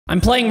I'm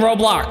playing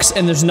Roblox,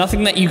 and there's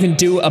nothing that you can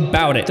do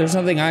about it. There's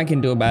nothing I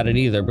can do about it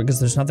either, because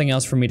there's nothing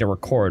else for me to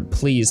record.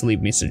 Please leave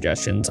me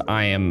suggestions.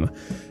 I am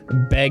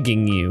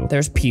begging you.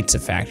 There's Pizza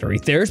Factory.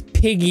 There's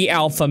Piggy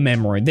Alpha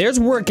Memory. There's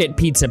Work at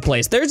Pizza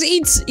Place. There's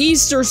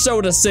Easter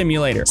Soda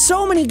Simulator.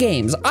 So many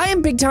games. I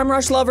am Big Time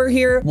Rush Lover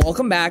here.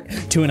 Welcome back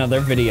to another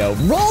video.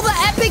 Roll the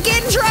epic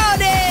intro,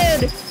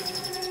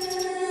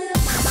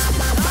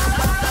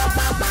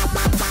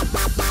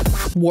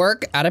 dude!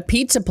 Work at a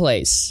pizza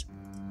place.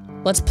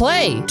 Let's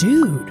play.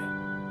 Dude.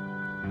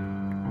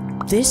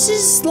 This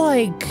is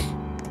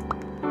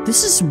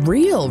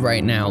real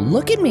right now.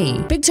 Look at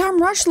me. Big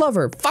Time Rush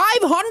Lover.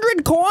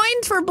 500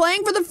 coins for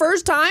playing for the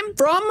first time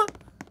from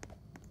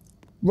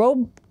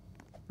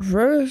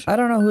I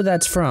don't know who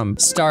that's from.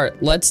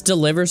 Start. Let's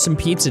deliver some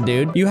pizza,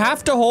 dude. You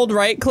have to hold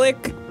right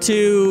click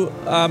to,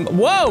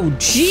 whoa,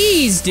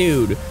 jeez,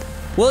 dude.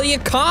 Will you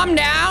calm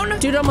down?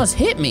 Dude almost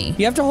hit me.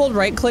 You have to hold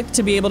right click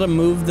to be able to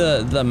move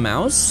the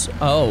mouse.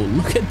 Oh,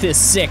 look at this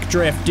sick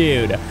drift,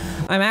 dude.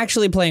 I'm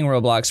actually playing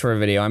Roblox for a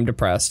video. I'm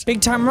depressed.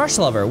 Big Time Rush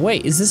Lover.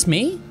 Wait, is this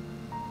me?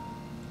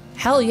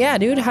 Hell yeah,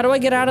 dude. How do I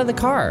get out of the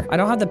car? I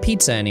don't have the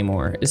pizza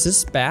anymore. Is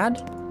this bad?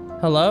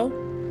 Hello?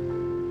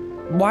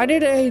 Why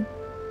did I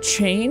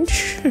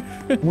change?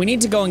 We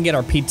need to go and get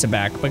our pizza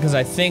back because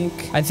I think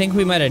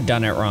we might have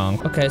done it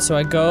wrong. Okay, so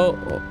I go,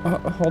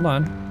 hold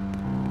on.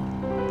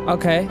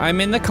 Okay,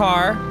 I'm in the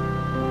car.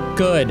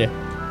 Good.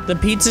 The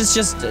pizza's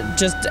just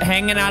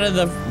hanging out of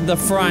the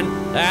front.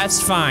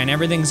 That's fine,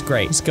 everything's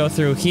great. Let's go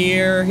through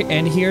here,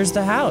 and here's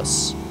the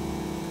house.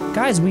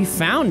 Guys, we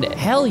found it.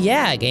 Hell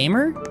yeah,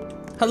 gamer.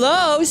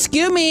 Hello,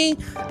 excuse me.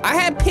 I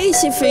have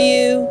pizza for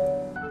you.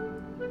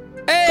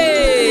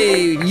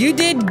 Hey, you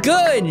did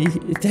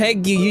good.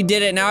 Thank you, you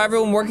did it. Now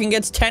everyone working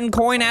gets 10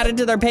 coin added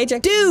to their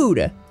paycheck.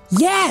 Dude,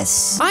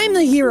 yes, I'm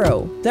the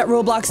hero that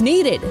Roblox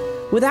needed.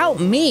 Without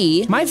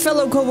me, my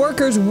fellow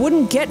coworkers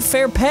wouldn't get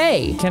fair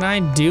pay. Can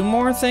I do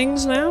more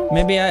things now?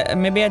 Maybe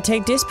I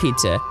take this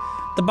pizza.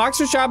 The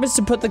boxer's job is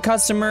to put the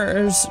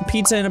customer's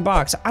pizza in a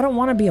box. I don't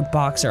want to be a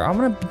boxer. I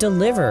want to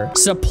deliver.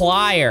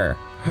 Supplier.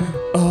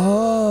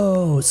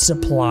 Oh,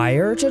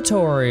 supplier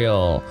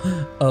tutorial.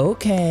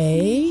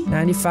 Okay.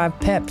 95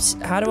 peps.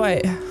 How do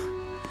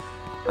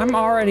I'm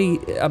already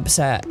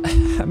upset.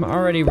 I'm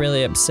already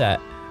really upset.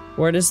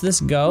 Where does this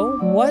go?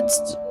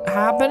 What's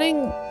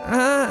happening?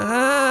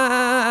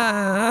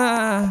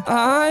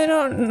 I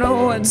don't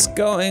know what's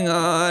going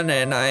on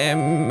and I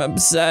am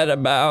upset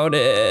about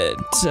it.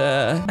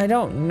 I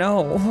don't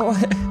know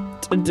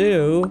what to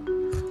do.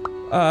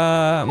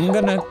 I'm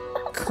gonna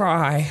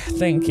cry.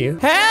 Thank you.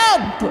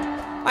 Help!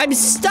 I'm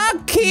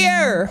stuck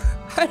here!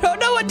 I don't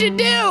know what to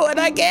do and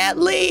I can't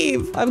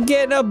leave. I'm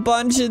getting a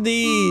bunch of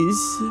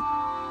these.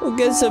 We'll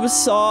get some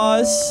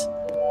sauce.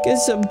 Get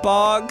some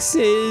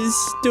boxes.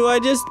 Do I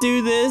just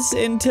do this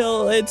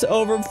until it's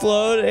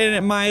overflowed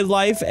and my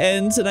life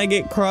ends and I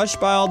get crushed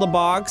by all the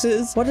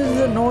boxes? What are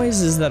the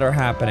noises that are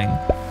happening?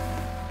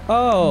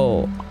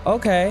 Oh,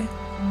 okay.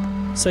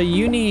 So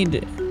you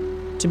need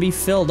to be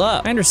filled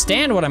up. I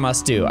understand what I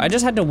must do. I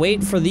just had to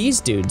wait for these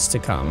dudes to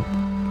come.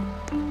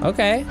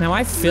 Okay, now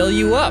I fill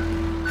you up.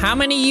 How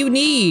many you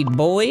need,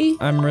 boy?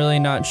 I'm really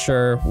not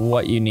sure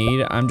what you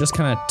need. I'm just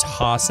kind of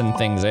tossing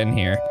things in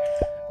here.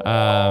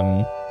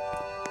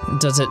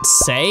 Does it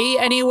say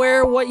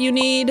anywhere what you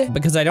need?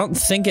 Because I don't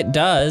think it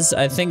does.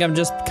 I think I'm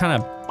just kind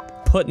of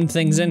putting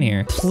things in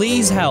here.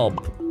 Please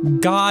help.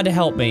 God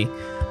help me.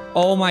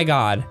 Oh my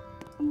God.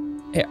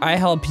 I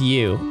help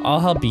you.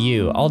 I'll help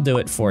you. I'll do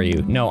it for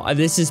you. No,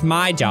 this is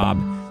my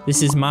job.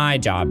 This is my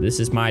job. This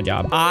is my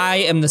job.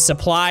 I am the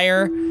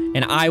supplier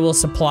and I will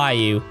supply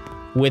you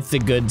with the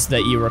goods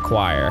that you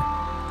require.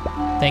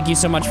 Thank you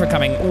so much for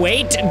coming.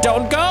 Wait,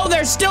 don't go.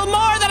 There's still more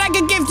that I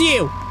could give to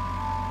you.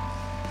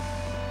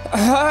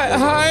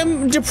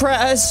 I'm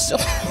depressed.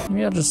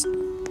 Maybe I'll just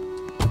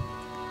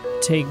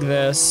take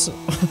this.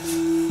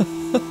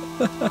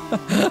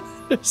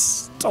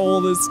 Just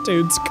stole this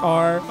dude's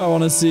car. I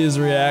want to see his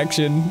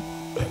reaction.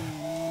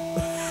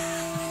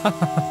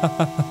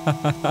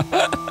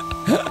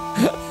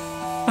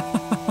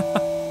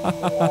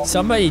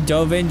 Somebody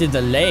dove into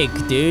the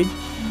lake, dude.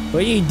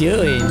 What are you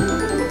doing?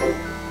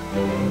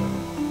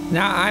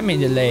 Now I'm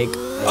in the lake.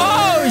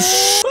 Oh,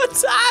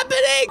 what's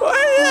happening?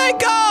 Where did I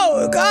go?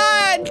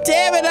 God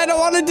damn it, I don't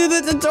want to do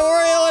the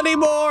tutorial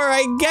anymore.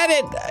 I get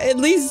it. At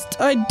least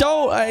I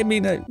don't. I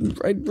mean, I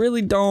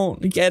really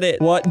don't get it.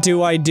 What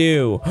do I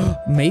do?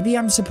 Maybe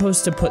I'm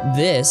supposed to put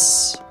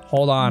this.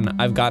 Hold on,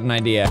 I've got an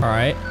idea. All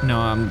right, no,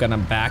 I'm gonna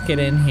back it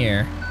in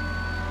here.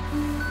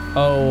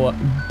 Oh,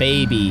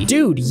 baby.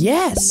 Dude,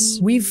 yes,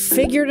 we've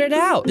figured it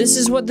out. This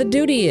is what the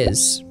duty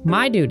is.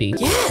 My duty.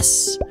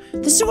 Yes,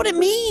 this is what it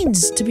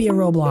means to be a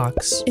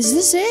Roblox. Is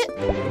this it?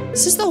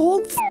 Is this the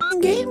whole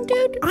f***ing game,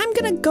 dude? I'm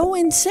gonna go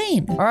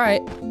insane. All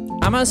right, I'm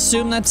gonna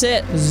assume that's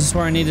it. Is this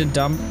where I need to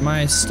dump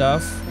my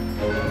stuff?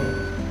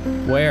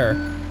 Where?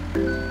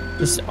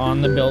 Just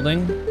on the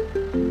building?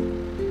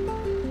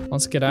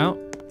 Let's get out.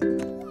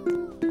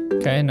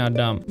 Okay, now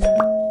dump.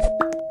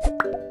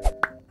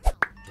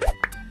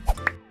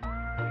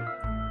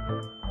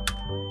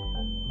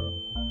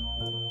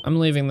 I'm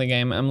leaving the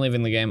game. I'm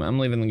leaving the game. I'm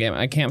leaving the game.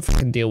 I can't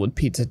fucking deal with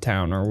Pizza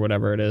Town or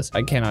whatever it is.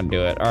 I cannot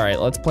do it. All right,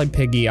 let's play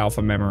Piggy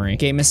Alpha Memory.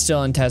 Game is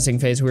still in testing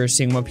phase. We're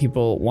seeing what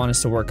people want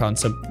us to work on,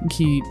 so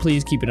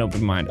please keep an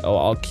open mind. Oh,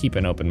 I'll keep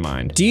an open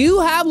mind. Do you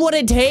have what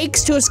it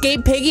takes to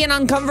escape Piggy and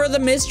uncover the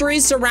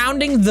mysteries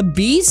surrounding the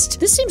beast?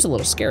 This seems a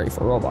little scary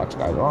for Roblox,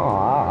 guys.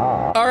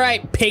 All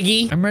right,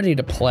 Piggy. I'm ready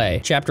to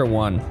play. Chapter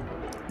 1.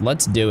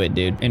 Let's do it,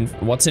 dude. And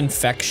what's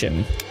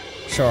infection?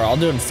 Sure, I'll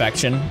do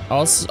infection.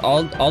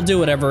 I'll do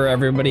whatever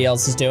everybody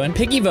else is doing.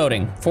 Piggy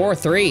voting. 4,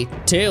 3,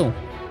 2,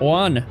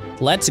 1.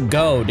 Let's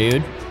go,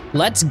 dude.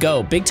 Let's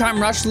go. Big Time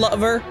Rush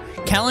Lover.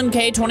 Kellen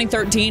K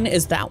 2013.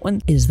 Is that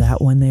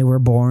when they were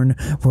born?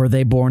 Were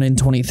they born in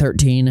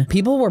 2013?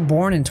 People were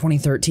born in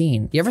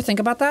 2013. You ever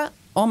think about that?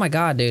 Oh my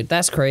God, dude.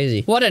 That's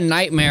crazy. What a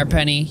nightmare,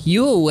 Penny.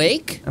 You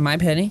awake? Am I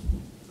Penny?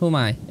 Who am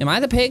I? Am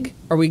I the pig?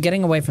 Or are we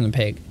getting away from the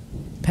pig?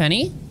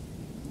 Penny?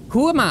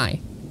 Who am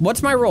I?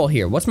 What's my role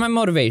here? What's my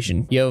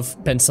motivation?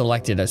 You've been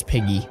selected as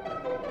Piggy.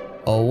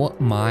 Oh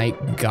my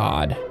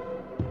God.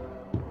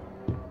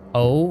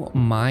 Oh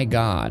my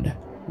God.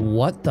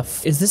 What the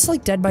f— is this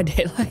like Dead by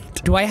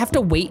Daylight? Do I have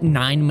to wait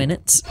 9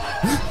 minutes?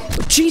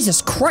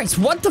 Jesus Christ,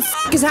 what the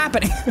f is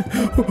happening?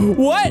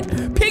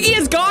 What? Piggy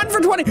is gone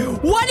for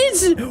 20— what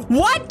is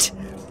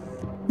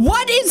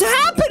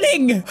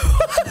happening?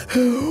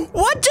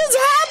 What just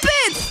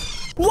happened?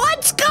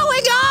 What's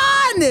going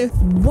on?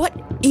 What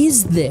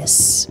is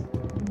this?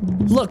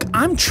 Look,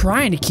 I'm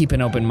trying to keep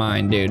an open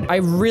mind, dude. I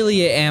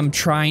really am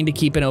trying to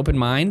keep an open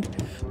mind,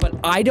 but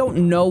I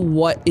don't know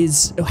what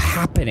is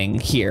happening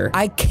here.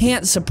 I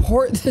can't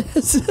support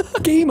this.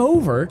 Game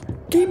over.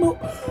 Game over.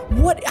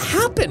 What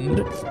happened?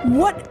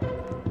 What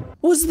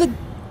was the—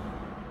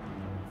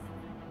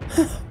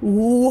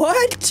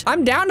 what?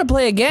 I'm down to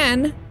play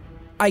again,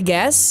 I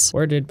guess.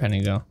 Where did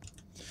Penny go?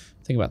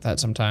 Think about that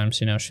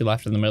sometimes, you know, she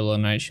left in the middle of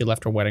the night. She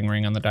left her wedding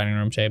ring on the dining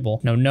room table.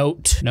 No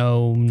note,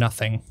 no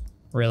nothing.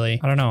 Really,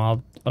 I don't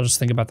know. I'll just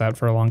think about that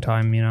for a long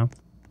time, you know?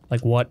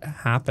 Like, what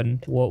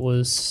happened? What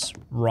was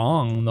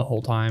wrong the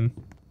whole time?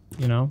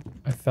 You know?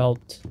 I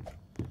felt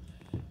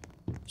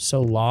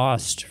so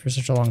lost for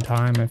such a long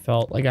time. I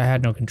felt like I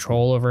had no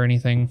control over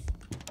anything.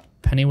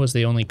 Penny was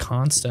the only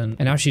constant,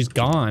 and now she's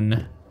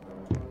gone.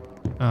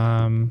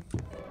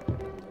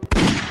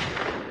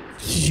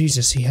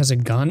 Jesus, he has a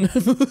gun?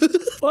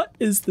 What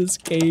is this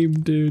game,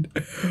 dude?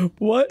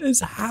 What is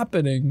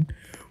happening?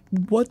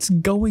 What's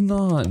going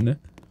on?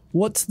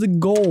 What's the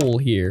goal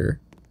here?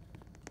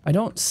 I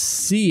don't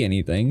see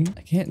anything.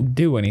 I can't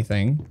do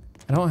anything.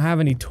 I don't have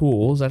any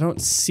tools. I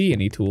don't see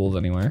any tools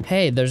anywhere.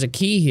 Hey, there's a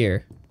key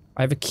here.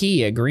 I have a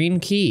key, a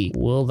green key.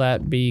 Will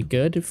that be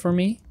good for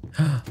me?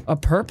 A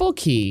purple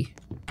key.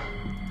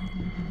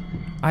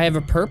 I have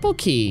a purple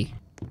key.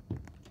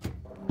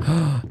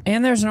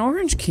 And there's an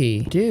orange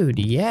key. Dude,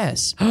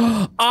 yes.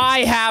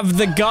 I have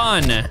the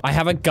gun. I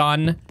have a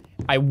gun.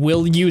 I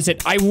will use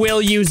it. I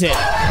will use it.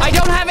 I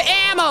don't have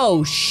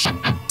ammo. Shit.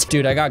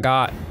 Dude, I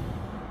got.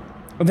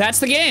 That's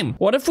the game.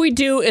 What if we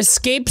do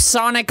Escape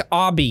Sonic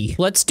Obby?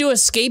 Let's do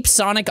Escape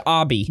Sonic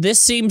Obby.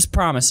 This seems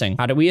promising.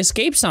 How do we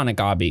escape Sonic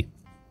Obby?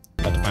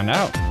 About to find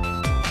out.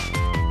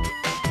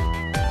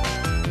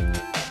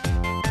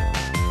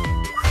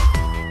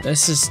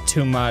 This is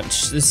too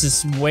much. This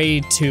is way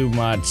too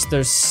much.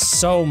 There's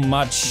so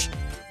much.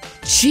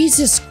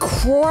 Jesus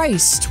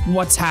Christ,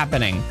 what's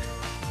happening?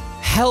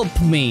 Help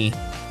me.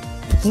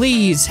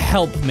 Please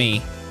help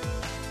me.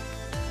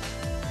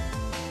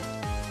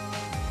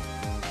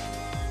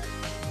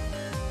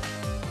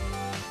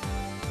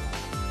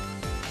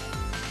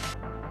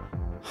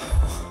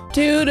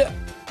 Dude,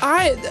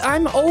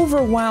 I'm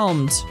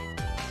overwhelmed.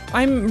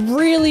 I'm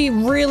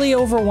really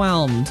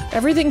overwhelmed.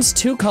 Everything's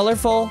too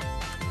colorful.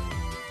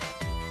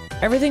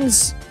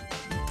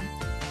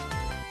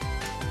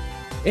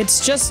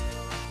 It's just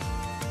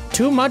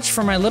too much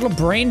for my little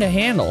brain to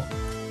handle,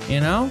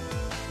 you know?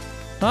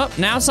 Oh,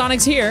 now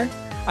Sonic's here.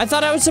 I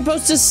thought I was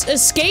supposed to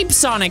escape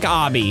Sonic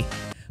Obby,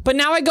 but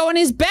now I go in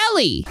his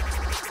belly.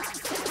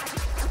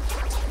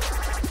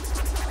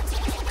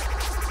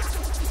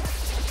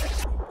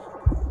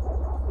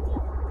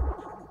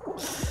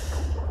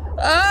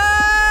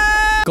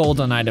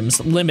 Golden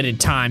items, limited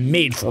time,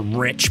 made for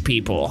rich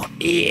people.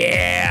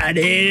 Yeah,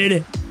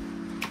 dude.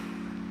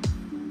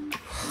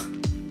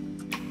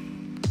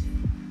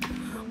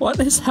 What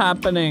is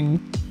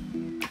happening?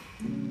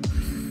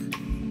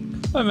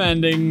 I'm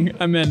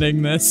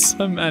ending this.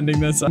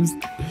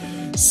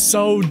 I'm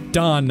so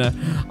done.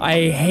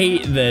 I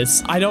hate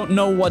this. I don't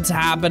know what's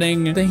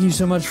happening. Thank you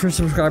so much for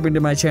subscribing to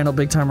my channel,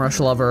 Big Time Rush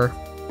Lover.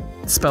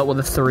 Spelled with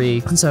a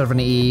 3 instead of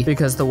an E,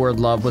 because the word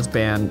love was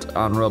banned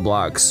on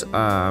Roblox,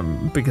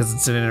 because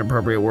it's an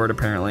inappropriate word,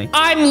 apparently.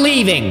 I'm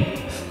leaving!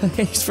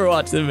 Thanks for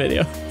watching the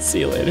video. See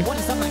you later. What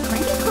is up, my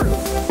crank?